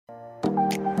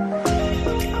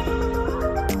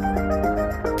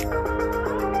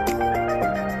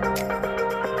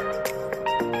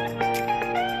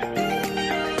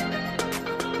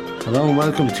Hello and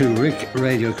welcome to Rick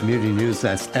Radio Community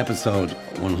Newsdesk episode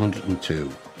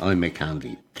 102. I'm Mick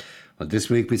Handy. Well, this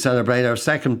week we celebrate our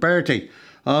second birthday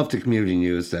of the Community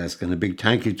Newsdesk, and a big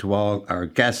thank you to all our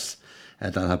guests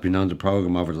that have been on the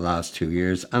programme over the last 2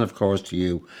 years, and of course to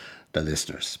you, the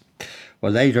listeners.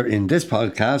 Well, later in this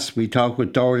podcast we talk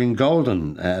with Doreen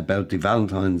Golden about the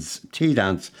Valentines tea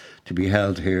dance to be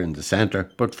held here in the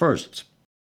centre. But first,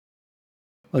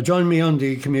 well, join me on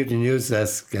the Community News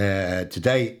Desk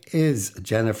today is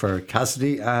Jennifer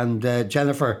Cassidy, and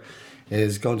Jennifer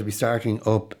is going to be starting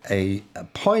up a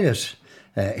pilot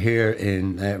here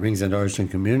in Rings and Origin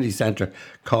Community Centre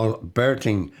called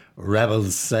Birthing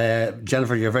Rebels.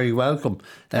 Jennifer, you're very welcome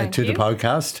to the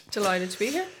podcast. Delighted to be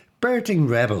here. Birthing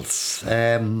Rebels.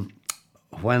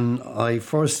 When I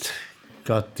first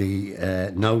got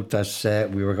the note that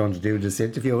we were going to do this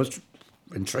interview, I was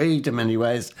intrigued in many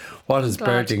ways. What is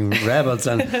Birthing Rebels?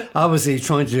 And obviously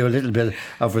trying to do a little bit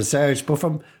of research. But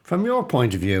from your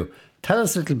point of view, tell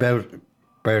us a little about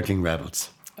Birthing Rebels.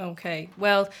 Okay,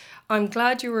 well, I'm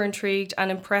glad you were intrigued and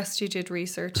impressed you did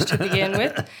research to begin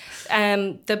with.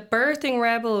 The Birthing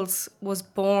Rebels was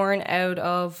born out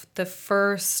of the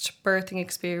first birthing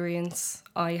experience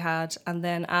I had, and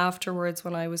then afterwards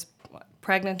when I was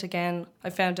pregnant again, I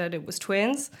found out it was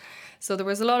twins. So there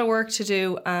was a lot of work to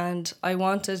do, and I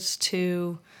wanted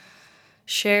to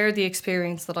share the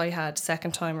experience that I had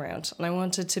second time around, and I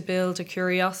wanted to build a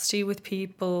curiosity with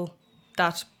people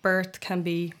that birth can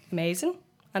be amazing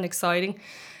and exciting.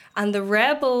 And the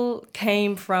rebel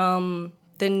came from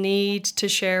the need to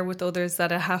share with others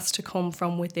that it has to come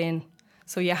from within.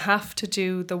 So you have to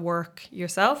do the work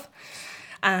yourself.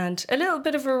 And a little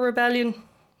bit of a rebellion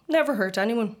never hurt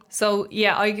anyone. So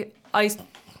yeah, I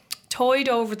toyed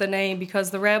over the name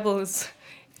because the rebels,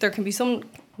 there can be some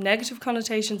negative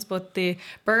connotations, but the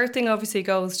birthing obviously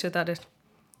goes to that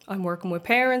I'm working with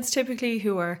parents typically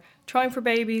who are trying for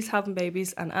babies, having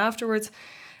babies, and afterwards.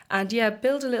 And yeah,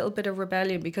 build a little bit of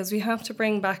rebellion because we have to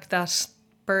bring back that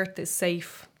birth is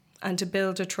safe and to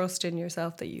build a trust in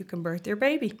yourself that you can birth your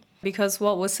baby. Because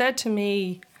what was said to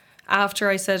me after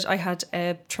I said I had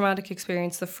a traumatic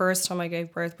experience the first time I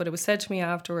gave birth, but it was said to me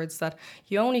afterwards that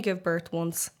you only give birth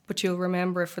once, but you'll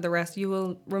remember it for the rest. You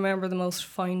will remember the most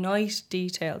finite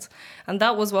details. And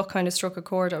that was what kind of struck a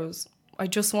chord. I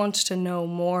just wanted to know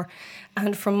more.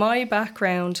 And from my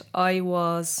background, I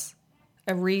was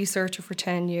a researcher for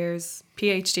 10 years,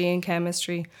 PhD in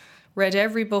chemistry, read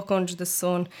every book under the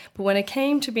sun. But when it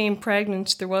came to being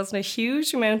pregnant, there wasn't a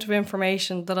huge amount of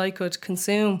information that I could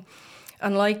consume.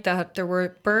 And like that, there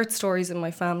were birth stories in my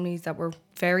family that were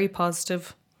very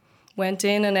positive, went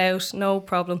in and out, no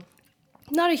problem.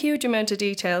 Not a huge amount of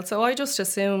detail. So I just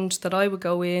assumed that I would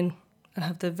go in and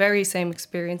have the very same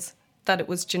experience, that it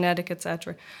was genetic,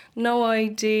 etc. No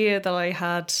idea that I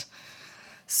had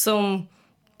some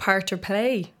part to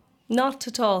play. Not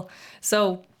at all.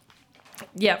 So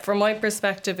yeah, from my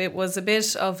perspective, it was a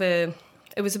bit of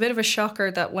a shocker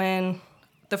that when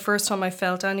the first time I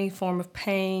felt any form of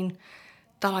pain,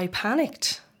 that I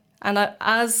panicked. And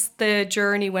as the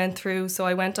journey went through, so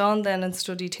I went on then and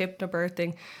studied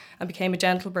hypnobirthing and became a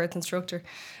gentle birth instructor.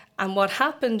 And what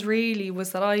happened really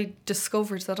was that I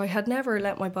discovered that I had never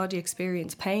let my body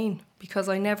experience pain because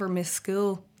I never missed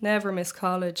school, never missed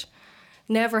college,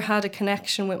 never had a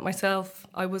connection with myself.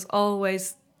 I was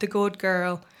always the good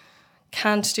girl,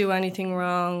 can't do anything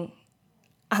wrong.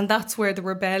 And that's where the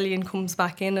rebellion comes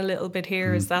back in a little bit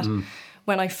here, is that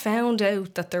when I found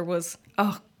out that there was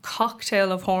a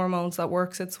cocktail of hormones that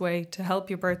works its way to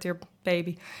help you birth your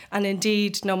baby, and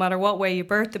indeed, no matter what way you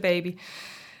birth the baby,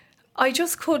 I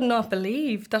just could not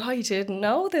believe that I didn't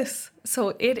know this.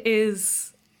 So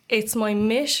it's my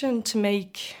mission to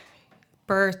make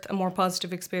birth a more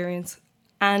positive experience.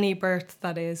 Any birth,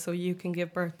 that is, so you can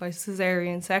give birth by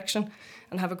cesarean section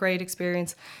and have a great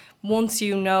experience. Once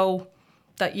you know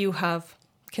that you have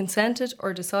consented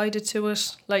or decided to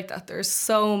it, like that, there's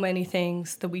so many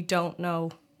things that we don't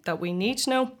know that we need to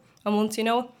know. And once you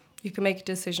know, you can make a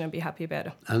decision and be happy about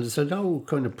it. And is there no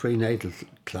kind of prenatal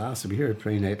class? If you hear a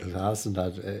prenatal class and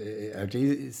that, are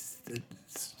these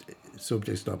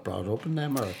subjects not brought up in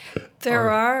them? There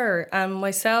are, and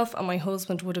myself and my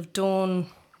husband would have done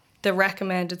the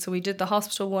recommended. So we did the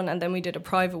hospital one and then we did a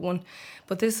private one.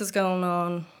 But this is going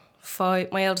on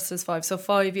my eldest is 5, so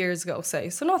 5 years ago, say.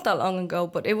 So not that long ago,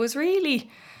 but it was really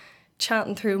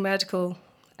chatting through medical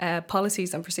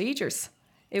policies and procedures.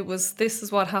 It was, this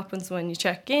is what happens when you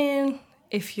check in,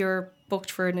 if you're booked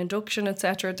for an induction,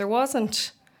 etc. There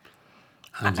wasn't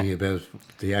Handy about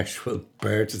the actual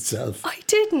birth itself. I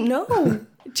didn't know.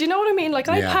 Do you know what I mean? Like,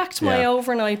 I Yeah, packed my yeah.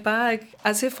 overnight bag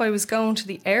as if I was going to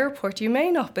the airport. You may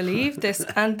not believe this.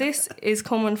 And this is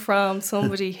coming from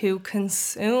somebody who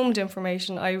consumed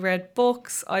information. I read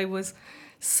books. I was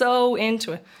so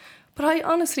into it. But I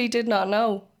honestly did not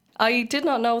know. I did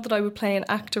not know that I would play an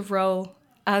active role,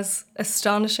 as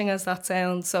astonishing as that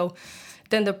sounds. So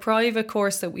then the private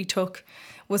course that we took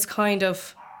was kind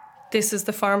of, this is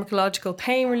the pharmacological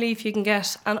pain relief you can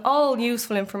get, and all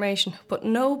useful information. But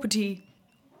nobody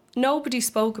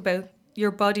spoke about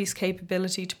your body's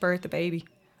capability to birth a baby.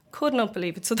 Could not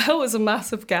believe it. So that was a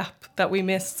massive gap that we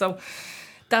missed. So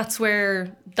that's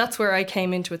where I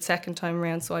came into it second time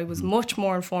around. So I was much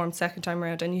more informed second time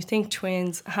around. And you think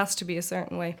twins has to be a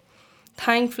certain way.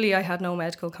 Thankfully, I had no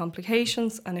medical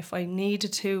complications, and if I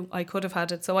needed to, I could have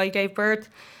had it. So I gave birth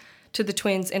to the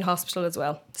twins in hospital as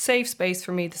well. Safe space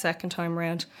for me the second time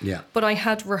around. Yeah. But I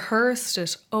had rehearsed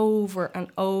it over and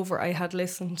over. I had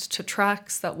listened to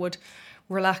tracks that would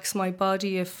relax my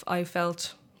body if I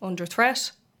felt under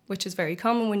threat, which is very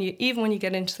common even when you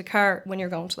get into the car when you're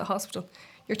going to the hospital.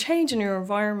 You're changing your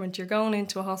environment. You're going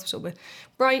into a hospital with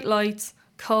bright lights,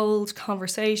 cold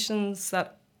conversations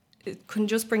that it can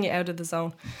just bring you out of the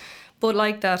zone. But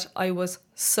like that, I was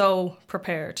so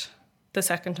prepared the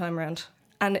second time around.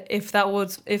 And if that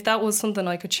was something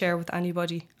I could share with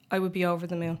anybody, I would be over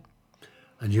the moon.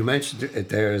 And you mentioned it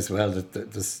there as well, that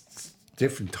there's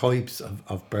different types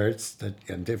of births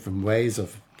and different ways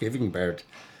of giving birth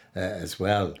as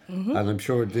well. Mm-hmm. And I'm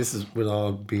sure will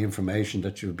all be information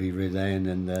that you'll be relaying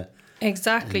in the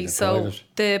Exactly. So pilot.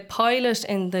 The pilot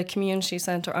in the community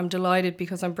centre, I'm delighted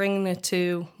because I'm bringing it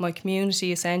to my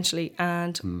community essentially,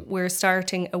 and we're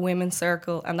starting a women's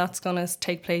circle, and that's going to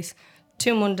take place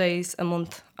 2 Mondays a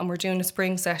month, and we're doing a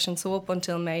spring session, so up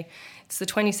until May. It's the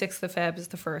 26th of Feb is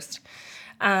the first.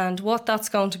 And what that's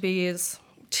going to be is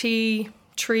tea,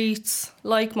 treats,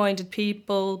 like-minded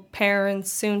people,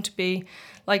 parents, soon to be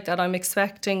like that. I'm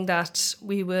expecting that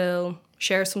we will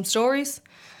share some stories.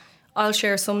 I'll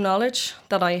share some knowledge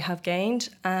that I have gained.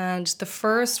 And the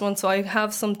first one, so I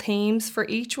have some themes for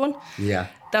each one. Yeah.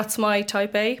 That's my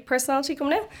type A personality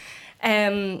coming out.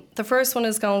 The first one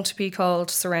is going to be called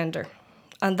Surrender.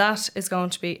 And that is going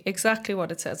to be exactly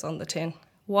what it says on the tin.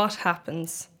 What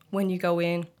happens when you go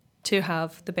in to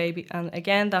have the baby? And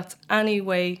again, that's any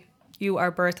way you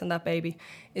are birthing that baby,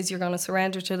 is you're going to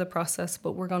surrender to the process,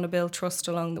 but we're going to build trust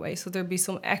along the way. So there'll be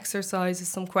some exercises,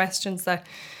 some questions that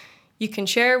you can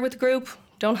share with the group,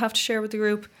 don't have to share with the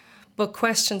group, but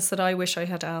questions that I wish I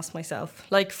had asked myself.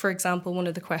 Like, for example, one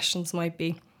of the questions might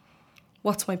be,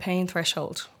 what's my pain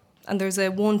threshold? And there's a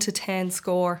 1 to 10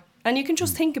 score, and you can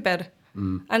just think about it.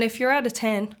 And if you're at a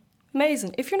 10,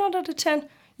 amazing. If you're not at a 10,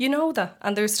 you know that,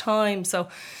 and there's time. So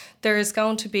there is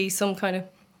going to be some kind of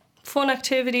fun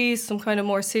activities, some kind of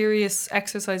more serious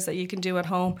exercise that you can do at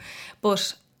home.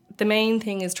 But the main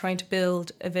thing is trying to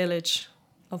build a village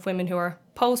of women who are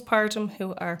postpartum,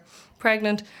 who are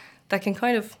pregnant, that can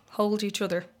kind of hold each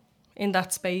other in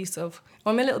that space of,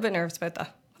 oh, I'm a little bit nervous about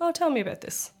that. Oh, tell me about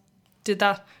this. Did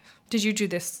you do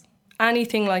this?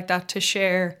 Anything like that to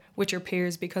share with your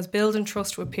peers, because building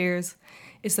trust with peers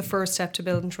is the first step to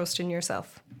building trust in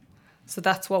yourself. So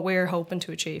that's what we're hoping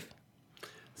to achieve.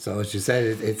 So as you said,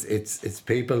 it's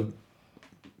people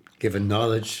giving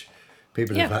knowledge,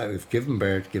 people who've given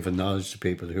birth, giving knowledge to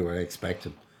people who are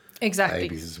expecting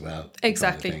babies as well.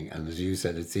 Exactly. Kind of thing. And as you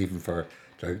said, it's even for,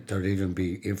 there'll even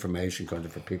be information kind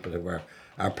of for people who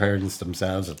are parents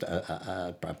themselves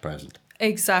at present.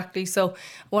 Exactly. So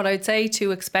what I'd say to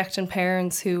expectant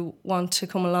parents who want to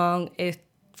come along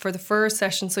for the first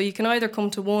session, so you can either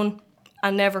come to one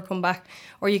and never come back,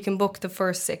 or you can book the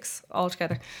first 6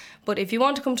 altogether. But if you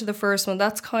want to come to the first one,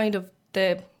 that's kind of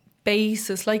the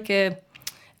basis, like a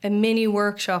mini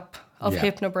workshop of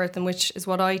hypnobirthing, which is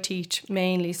what I teach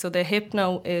mainly. So the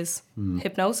hypno is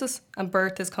hypnosis, and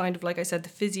birth is kind of, like I said, the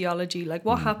physiology, like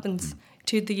what happens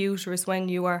to the uterus when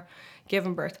you are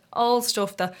giving birth. All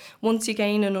stuff that once you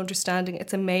gain an understanding,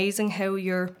 it's amazing how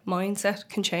your mindset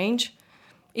can change.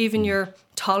 Even your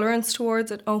tolerance towards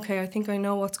it. Okay, I think I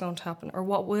know what's going to happen, or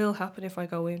what will happen if I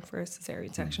go in for a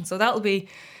cesarean section. So that'll be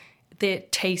the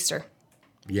taster.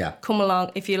 Yeah. Come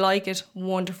along. If you like it,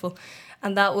 wonderful.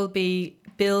 And that will be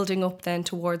building up then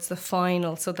towards the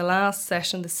final. So the last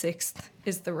session, the 6th,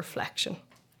 is the reflection.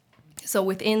 So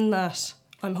within that,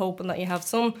 I'm hoping that you have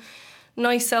some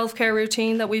nice self-care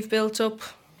routine that we've built up,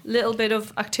 little bit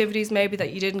of activities maybe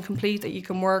that you didn't complete that you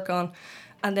can work on.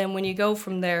 And then when you go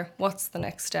from there, what's the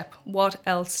next step? What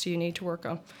else do you need to work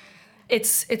on?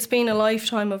 It's been a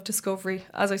lifetime of discovery.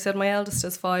 As I said, my eldest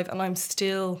is 5 and I'm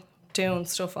still doing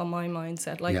stuff on my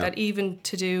mindset like Yeah. that, even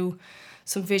to do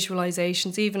some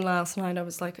visualizations. Even last night I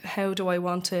was like, what do I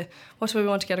want to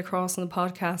get across in the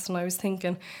podcast? And I was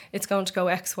thinking it's going to go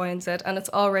X, Y and Z, and it's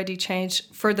already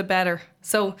changed for the better.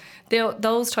 So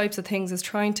those types of things is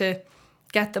trying to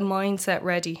get the mindset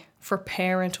ready for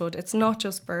parenthood. It's not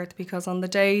just birth, because on the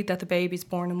day that the baby's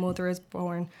born, a mother is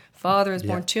born, father is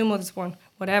born, two mothers born,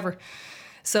 whatever.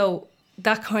 So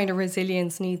that kind of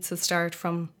resilience needs to start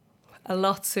from a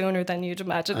lot sooner than you'd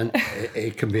imagine. And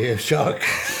it can be a shock.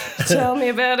 Tell me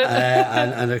about it.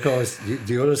 And of course,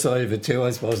 the other side of it too, I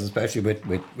suppose, especially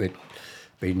with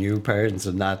being new parents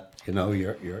and that, you know,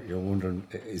 you're wondering,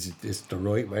 is this the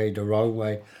right way, the wrong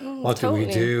way? What totally. do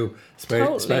we do?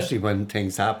 Especially when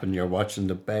things happen, you're watching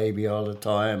the baby all the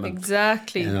time. And,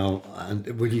 Exactly. you know, and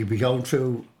will you be going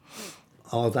through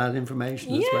all that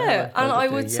information as well? Yeah, and I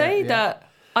would say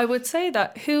Yeah.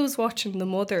 that who's watching the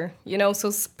mother, you know,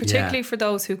 so particularly for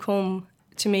those who come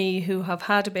to me who have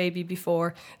had a baby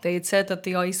before, they had said that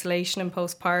the isolation and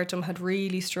postpartum had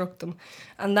really struck them,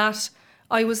 and that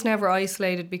I was never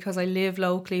isolated because I live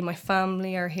locally, my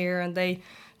family are here and they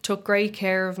took great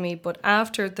care of me. But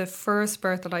after the first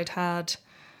birth that I'd had,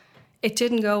 it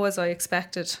didn't go as I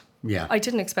expected. Yeah. I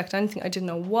didn't expect anything. I didn't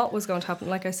know what was going to happen.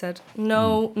 Like I said,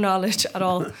 no knowledge at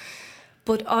all.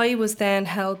 But I was then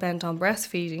hell-bent on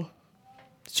breastfeeding.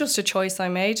 It's just a choice I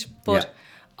made. But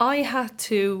I had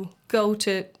to go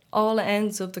to all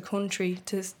ends of the country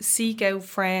to seek out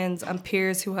friends and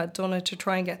peers who had done it to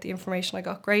try and get the information. I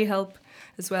got great help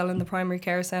as well in the primary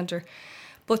care centre.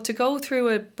 But to go through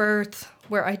a birth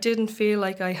where I didn't feel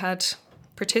like I had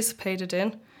participated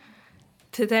in,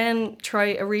 to then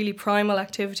try a really primal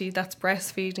activity that's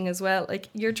breastfeeding as well, like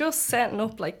you're just setting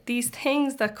up like these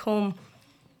things that come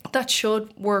that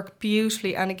should work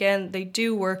beautifully, and again they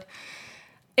do work.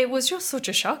 It was just such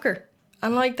a shocker.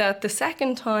 And like that, the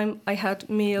second time I had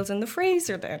meals in the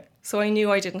freezer then, so I knew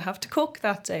I didn't have to cook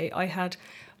that day. I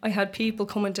had people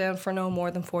coming down for no more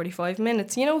than 45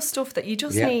 minutes, you know, stuff that you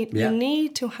just need. You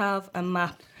need to have a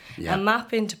map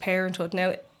into parenthood.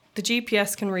 Now the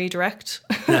GPS can redirect,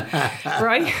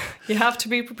 right? You have to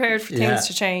be prepared for things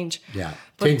to change. Yeah,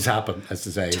 but things happen, as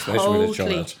to say, especially with a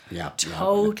child. Yeah,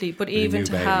 totally. But even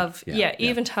to have,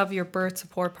 even to have your birth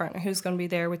support partner who's going to be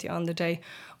there with you on the day,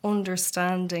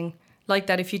 understanding like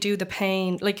that. If you do the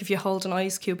pain, like if you hold an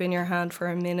ice cube in your hand for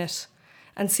a minute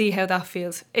and see how that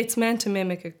feels, it's meant to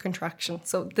mimic a contraction.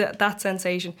 So that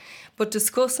sensation. But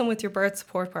discussing with your birth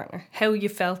support partner how you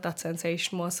felt that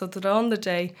sensation was, so that on the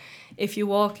day, if you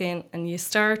walk in and you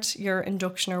start your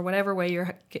induction or whatever way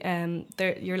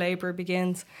your labour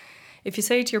begins, if you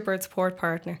say to your birth support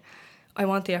partner, I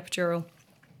want the epidural,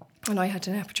 and I had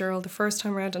an epidural the first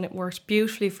time around and it worked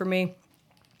beautifully for me.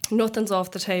 Nothing's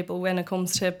off the table when it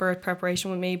comes to birth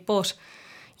preparation with me, but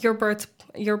your birth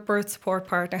support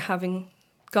partner, having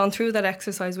gone through that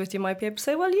exercise with you, might be able to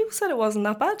say, well, you said it wasn't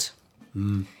that bad.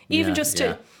 Even just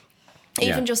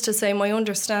to say, my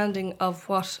understanding of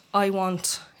what I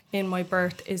want in my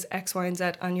birth is X, Y and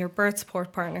Z, and your birth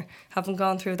support partner, having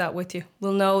gone through that with you,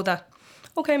 will know that,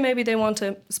 okay, maybe they want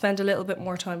to spend a little bit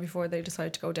more time before they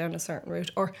decide to go down a certain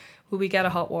route, or will we get a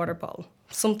hot water bottle?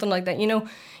 Something like that. You know,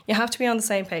 you have to be on the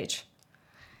same page.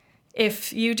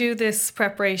 If you do this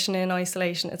preparation in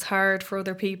isolation, it's hard for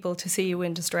other people to see you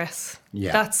in distress.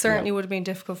 That certainly would have been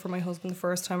difficult for my husband the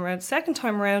first time around. Second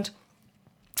time around,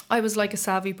 I was like a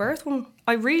savvy birth woman.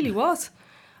 I really was.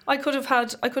 I could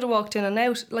have walked in and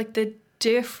out. Like the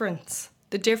difference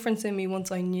in me once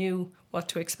I knew what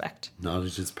to expect.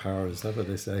 Knowledge is power, is that what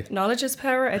they say? Knowledge is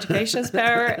power, education is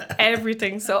power,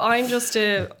 everything. So I'm just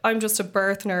a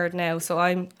birth nerd now. So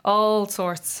I'm all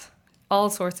sorts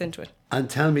into it. And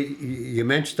tell me, you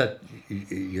mentioned that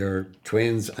your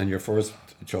twins and your first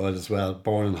child as well,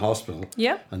 born in hospital.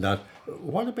 Yeah. And that,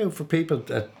 what about for people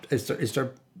that, is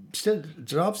there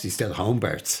obviously still home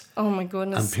births? Oh my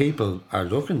goodness. And people are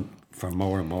looking for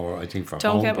more and more, I think, for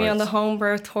Don't home get me on the births. home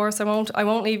birth horse. I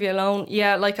won't leave you alone.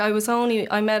 Yeah, like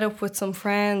I met up with some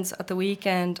friends at the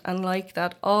weekend, and like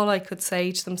that, all I could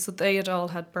say to them, so they had all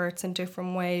had births in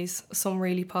different ways, some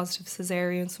really positive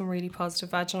cesarean, some really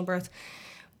positive vaginal births.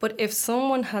 But if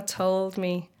someone had told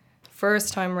me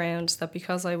first time round that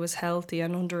because I was healthy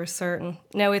and under a certain...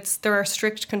 Now, there are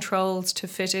strict controls to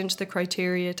fit into the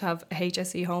criteria to have a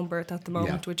HSE home birth at the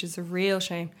moment, which is a real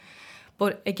shame.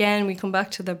 But again, we come back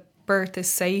to the birth is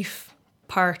safe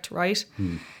part, right?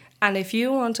 And if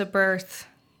you want a birth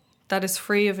that is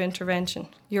free of intervention,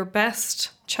 your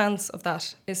best chance of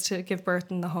that is to give birth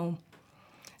in the home.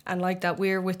 And like that,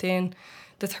 we're within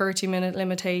the 30-minute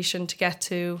limitation to get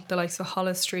to the likes of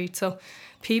Hollis Street. So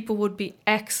people would be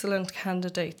excellent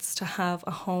candidates to have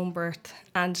a home birth.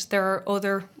 And there are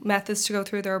other methods to go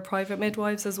through. There are private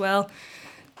midwives as well.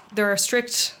 There are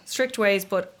strict ways,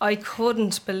 but I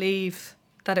couldn't believe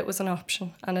that it was an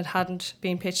option and it hadn't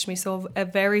been pitched to me. So a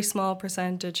very small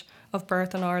percentage of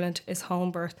birth in Ireland is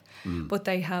home birth, but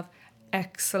they have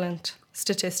excellent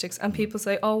statistics. And people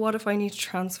say, oh, what if I need to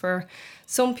transfer?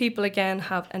 Some people, again,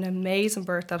 have an amazing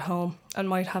birth at home and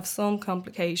might have some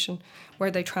complication where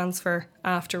they transfer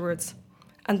afterwards.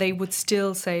 And they would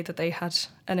still say that they had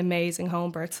an amazing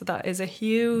home birth. So that is a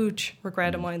huge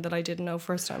regret of mine that I didn't know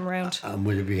first time around. And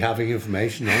will you be having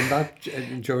information on that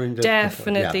during the...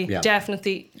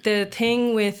 Definitely. The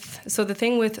thing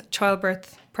with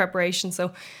childbirth preparation,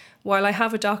 so while I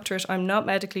have a doctorate, I'm not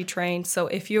medically trained. So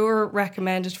if you're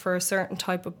recommended for a certain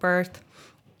type of birth,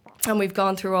 and we've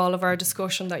gone through all of our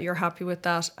discussion that you're happy with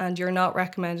that, and you're not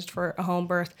recommended for a home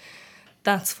birth,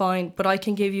 that's fine, but I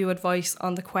can give you advice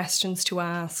on the questions to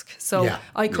ask. So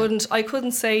I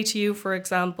couldn't say to you, for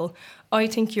example, I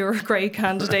think you're a great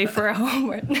candidate for a home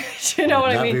birth. You know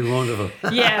what I mean? That'd be wonderful.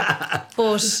 Yeah,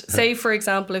 but say, for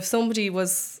example, if somebody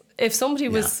was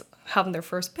having their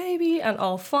first baby and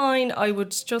all fine, I would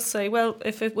just say, well,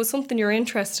 if it was something you're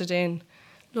interested in,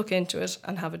 look into it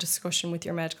and have a discussion with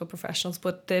your medical professionals.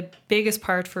 But the biggest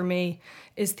part for me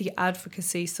is the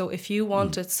advocacy. So if you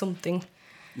wanted something...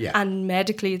 and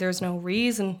medically there's no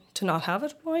reason to not have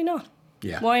it, why not?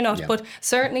 Why not? But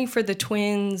certainly for the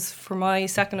twins, for my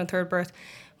second and third birth,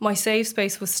 my safe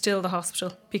space was still the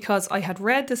hospital, because I had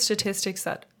read the statistics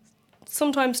that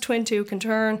sometimes twin 2 can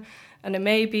turn and it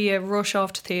may be a rush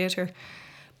off to theatre.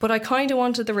 But I kind of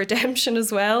wanted the redemption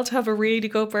as well, to have a really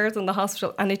good birth in the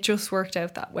hospital, and it just worked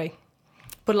out that way.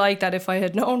 But like that, if I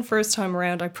had known first time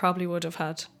around, I probably would have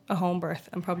had a home birth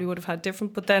and probably would have had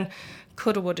different, but then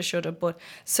coulda, woulda, shoulda. But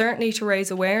certainly to raise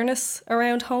awareness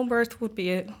around home birth would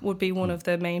be one of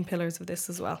the main pillars of this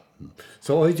as well.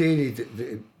 So ideally,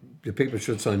 the people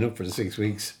should sign up for the 6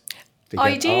 weeks to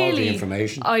get all the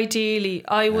information. Ideally,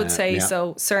 I would say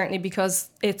so, certainly, because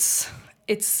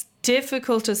it's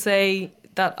difficult to say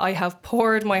that I have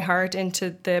poured my heart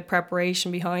into the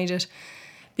preparation behind it,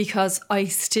 because I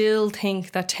still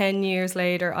think that 10 years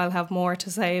later I'll have more to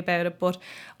say about it. But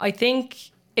I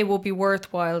think it will be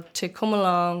worthwhile to come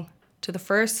along to the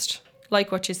first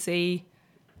Like What You See.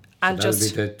 And that'll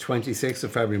just be the 26th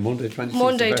of February, Monday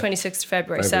 26th of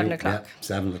February, 7 o'clock. Yeah,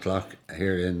 7 o'clock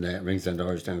here in Ringsend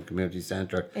Orangetown Community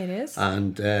Centre. It is.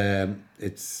 And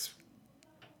it's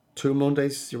 2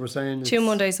 Mondays, you were saying? 2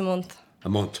 Mondays a month. A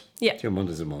month? Yeah. 2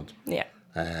 Mondays a month. Yeah.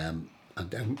 And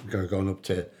then we're going up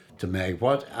to May.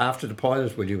 What, after the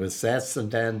pilot, will you assess and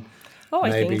then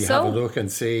maybe have a look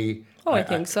and see? I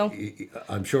think so.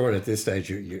 I'm sure at this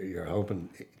stage you're hoping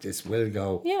this will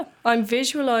go. Yeah, I'm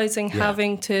visualising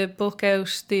having to book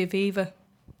out the Aviva.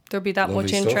 There'll be that Lovely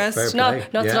much stuff, interest.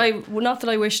 Not that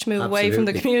I wish to move away from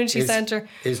the community centre.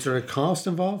 Is there a cost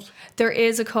involved? There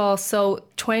is a cost. So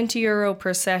 €20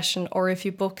 per session, or if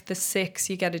you book the 6,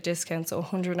 you get a discount. So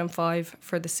 105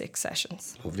 for the 6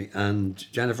 sessions. Lovely. And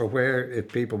Jennifer, where, if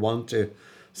people want to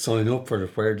sign up for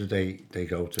it, where do they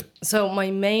go to? So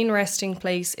my main resting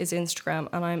place is Instagram,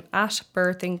 and I'm at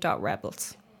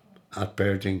birthing.rebels. At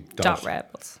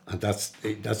birthing.rebels. And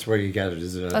that's where you get it,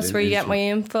 is it? That's where you get my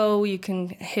info. You can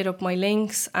hit up my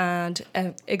links, and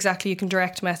you can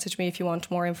direct message me if you want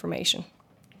more information.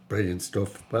 Brilliant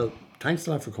stuff. Well, thanks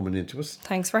a lot for coming into us.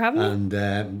 Thanks for having me.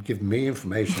 And giving me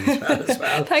information as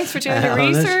well. Thanks for doing your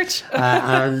research.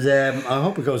 And I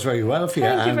hope it goes very well for you.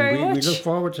 Thank you very much. We look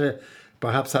forward to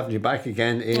perhaps having you back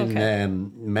again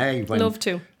in May. Love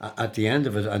to. At the end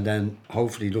of it, and then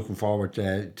hopefully looking forward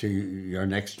to your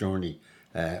next journey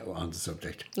on the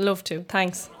subject. Love to.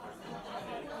 Thanks.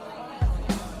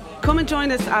 Come and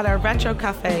join us at our Retro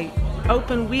Cafe,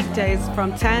 open weekdays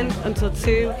from 10 until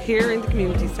 2 here in the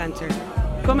community centre.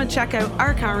 Come and check out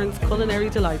our Karen's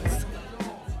culinary delights.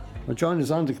 Well, joining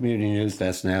us on the Community News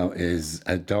Desk now is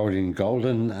Doreen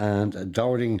Golden, and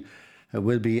Doreen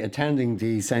will be attending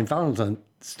the St Valentines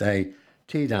Day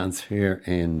tea dance here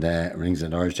in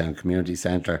Ringsend Orangetown Community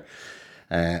Centre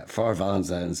for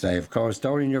Valentine's Day. Of course,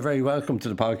 Doreen, you're very welcome to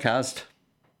the podcast.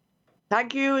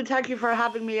 Thank you, and thank you for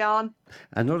having me on.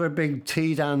 Another big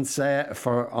tea dance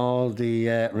for all the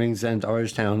Ringsend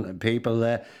Orangetown people.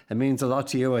 It means a lot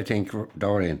to you, I think,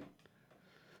 Doreen.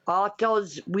 Oh, it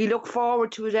does. We look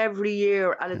forward to it every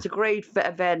year, and it's a great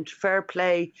event. Fair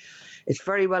play. It's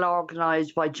very well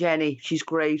organised by Jenny. She's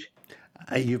great.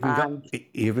 You've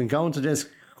been going to this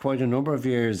quite a number of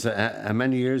years. How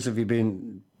many years have you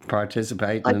been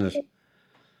participating in it?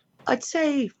 I'd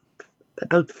say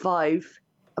about 5.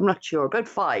 I'm not sure, about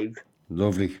 5.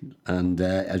 Lovely. And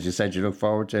as you said, you look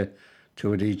forward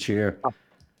to it each year.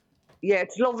 Yeah,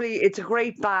 it's lovely. It's a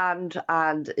great band,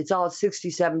 and it's all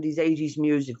 60s, 70s, 80s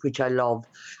music, which I love.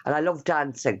 And I love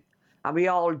dancing, and we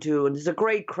all do. And there's a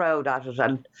great crowd at it.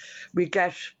 And we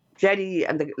get Jenny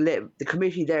and the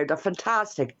committee there. They're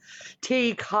fantastic.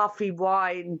 Tea, coffee,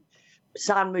 wine,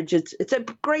 sandwiches. It's a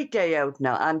great day out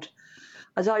now. And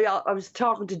as I was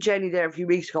talking to Jenny there a few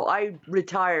weeks ago, I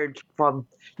retired from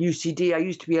UCD. I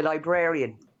used to be a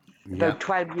librarian about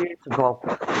 12 years ago.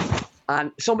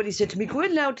 And somebody said to me, go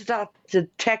in now to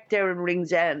Tech there in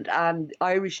Ringsend and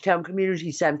Irish Town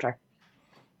Community Centre.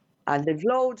 And they've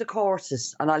loads of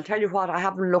courses. And I'll tell you what, I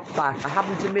haven't looked back. I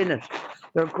haven't a minute.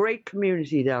 They're a great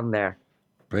community down there.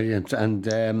 Brilliant. And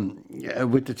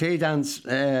with the tea dance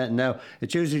now,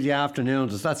 it's usually the afternoon.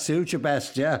 Does that suit you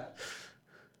best, yeah?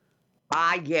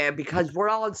 Yeah, because we're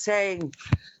all saying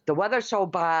the weather's so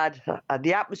bad and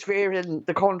the atmosphere in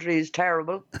the country is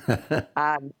terrible.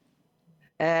 And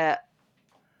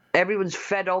everyone's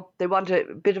fed up. They want a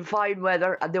bit of fine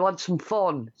weather and they want some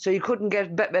fun. So you couldn't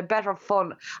get better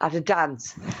fun at a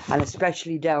dance, and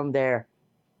especially down there.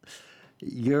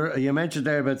 You mentioned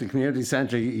there about the community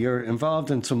centre. You're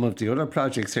involved in some of the other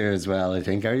projects here as well, I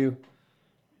think, are you?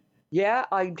 Yeah,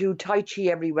 I do Tai Chi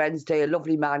every Wednesday. A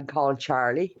lovely man called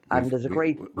Charlie, and there's a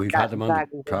great... We've had him on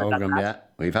the programme, yeah.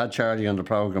 We've had Charlie on the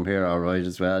programme here, all right,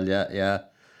 as well, yeah.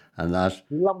 And that...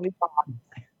 Lovely man.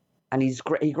 And he's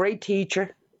a great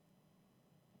teacher.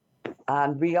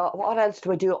 And what else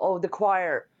do I do? Oh, the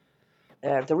choir.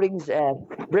 The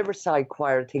Riverside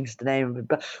Choir, I think is the name of it.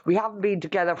 But we haven't been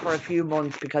together for a few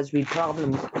months because we had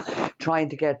problems trying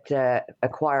to get a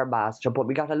choir master. But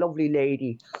we got a lovely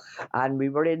lady, and we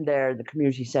were in there in the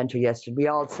community centre yesterday. We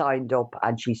all signed up,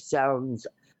 and she sounds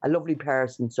a lovely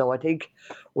person. So I think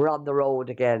we're on the road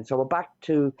again. So we're back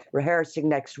to rehearsing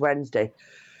next Wednesday,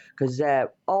 because I'm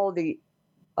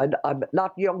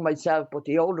not young myself, but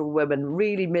the older women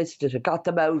really missed it. It got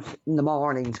them out in the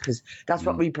mornings, because that's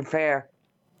what we prefer.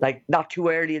 Like, not too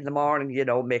early in the morning,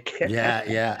 Mick.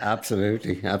 Yeah,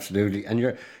 absolutely. And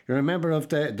you're a member of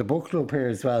the book club here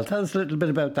as well. Tell us a little bit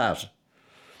about that.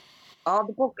 Oh,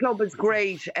 the book club is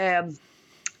great.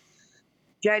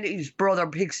 Jenny's brother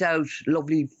picks out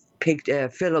lovely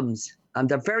films, and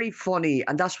they're very funny,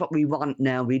 and that's what we want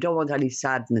now. We don't want any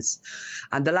sadness.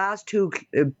 And the last two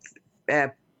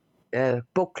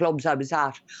book clubs I was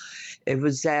at, it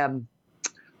was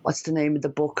what's the name of the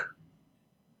book?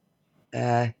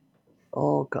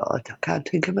 Oh God, I can't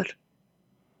think of it.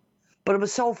 But it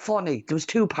was so funny. There was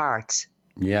 2 parts.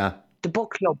 Yeah. The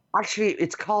book club. Actually,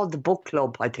 it's called the book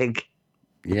club, I think.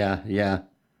 Yeah.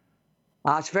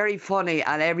 It's very funny,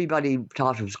 and everybody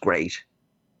thought it was great.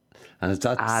 And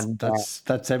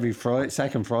that's every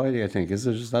second Friday, I think.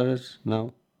 Is that it?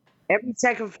 No. Every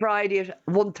second Friday at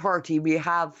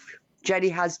 1:30, Jenny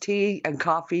has tea and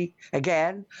coffee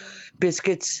again,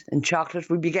 biscuits and chocolate.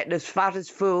 We'll be getting as fat as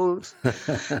fools.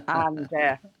 And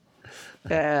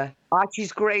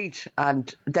Archie's great.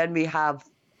 And then we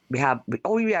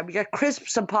get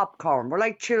crisps and popcorn. We're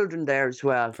like children there as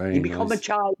well. You become a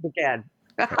child again.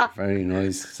 Very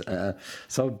nice.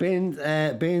 So being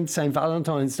St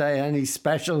Valentines Day, any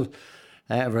special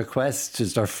requests?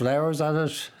 Is there flowers on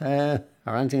it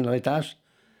or anything like that?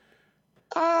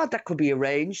 That could be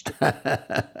arranged.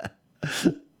 I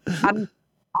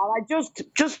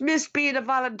just miss being a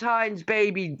Valentine's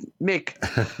baby, Mick.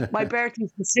 My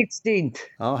birthday's the 16th.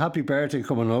 Oh, happy birthday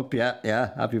coming up.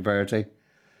 Yeah, happy birthday.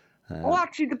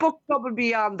 Actually, the book club will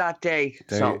be on that day.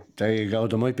 There you go.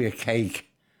 There might be a cake.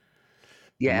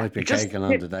 Yeah, there might be cake on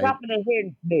the day. Dropping a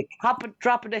hint, Mick.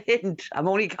 Dropping a hint. I'm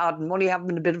only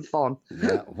having a bit of fun.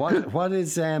 Yeah.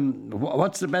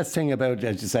 What's the best thing about,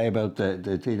 as you say, about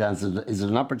the tea dance? Is it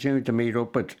an opportunity to meet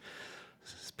up with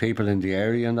people in the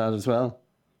area and that as well?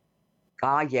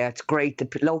 Yeah, it's great. The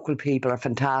local people are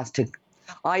fantastic.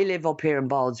 I live up here in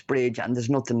Ballsbridge, and there's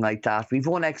nothing like that. We've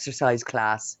one exercise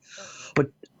class,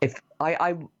 but if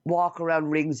I walk around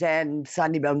Ringsend,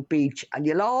 Sandymount Beach, and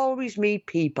you'll always meet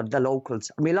people, the locals,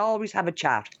 and we'll always have a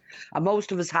chat. And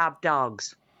most of us have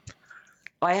dogs.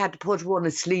 I had to put one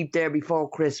to sleep there before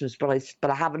Christmas, but I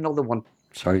have another one.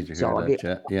 Sorry to hear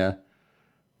that. Yeah.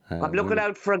 I'm looking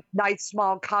out for a nice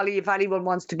small collie if anyone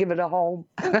wants to give it a home.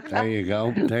 There you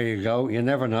go. You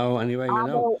never know. Anyway,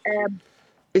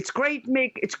 It's great,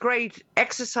 Mick. It's great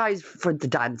exercise for the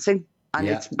dancing. And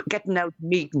it's getting out,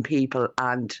 meeting people,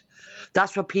 and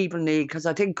that's what people need, because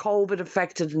I think COVID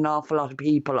affected an awful lot of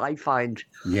people, I find.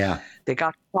 Yeah. They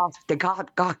got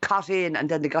caught in, and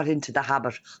then they got into the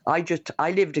habit. I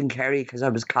lived in Kerry because I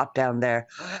was caught down there,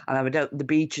 and I went out on the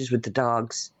beaches with the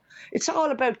dogs. It's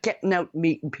all about getting out and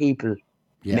meeting people,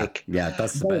 Mick. Yeah,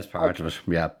 that's the best part of it,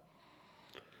 yeah.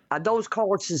 And those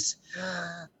courses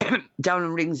down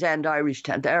in Ringsend, Irish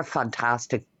Town, they're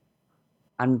fantastic.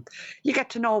 And you get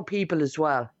to know people as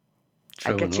well.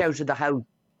 True and get you enough. out of the house.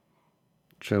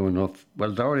 True enough.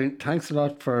 Well, Doreen, thanks a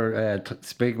lot for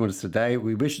speaking with us today.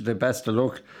 We wish you the best of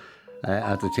luck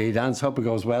at the tea dance. Hope it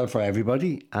goes well for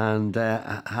everybody, and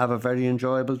have a very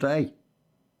enjoyable day.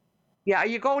 Yeah, are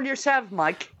you going yourself,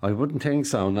 Mike? I wouldn't think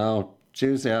so, no.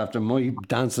 Tuesday after, my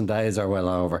dancing days are well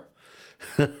over.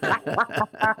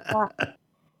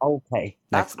 Okay.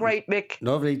 That's great, Mick.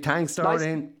 Lovely. Thanks,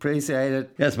 Doreen. Appreciate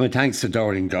it. Yes, my thanks to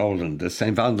Doreen Golden. The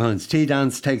St Valentines Tea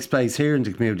Dance takes place here in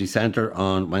the Community Centre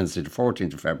on Wednesday the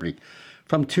 14th of February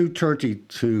from 2:30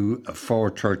 to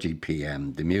 4:30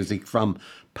 p.m. The music from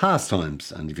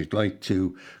Pastimes. And if you'd like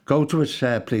to go to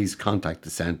it, please contact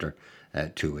the centre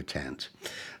to attend.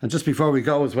 And just before we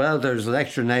go as well, there's a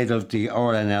lecture night of the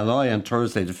RNLI on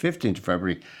Thursday the 15th of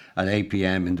February at 8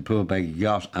 p.m. in the Poolbeg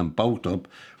Yacht and Boat Club,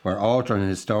 where author and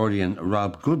historian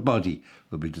Rob Goodbody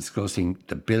will be discussing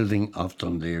the building of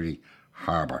Dunleary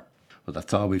Harbour. Well,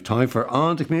 that's all we've time for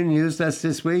on the Community News Desk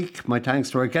this week. My thanks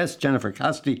to our guests, Jennifer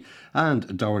Cassidy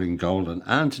and Doreen Golden,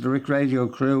 and to the Rick Radio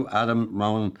crew, Adam,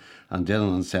 Rowan and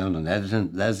Dylan on sound and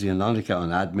editing, Leslie and Monica on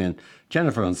admin,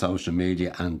 Jennifer on social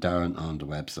media and Darren on the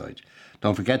website.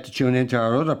 Don't forget to tune into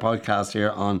our other podcast here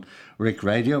on Rick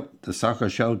Radio. The Soccer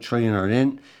Show 3 and Are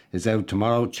In is out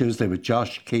tomorrow, Tuesday, with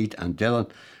Josh, Keith and Dylan.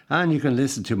 And you can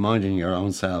listen to Minding Your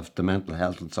Own Self, the Mental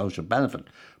Health and Social Benefit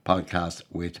podcast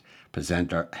with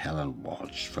presenter Helen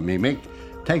Walsh. From me, Mick,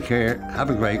 take care, have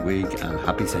a great week and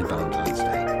happy St Valentine's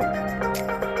Day.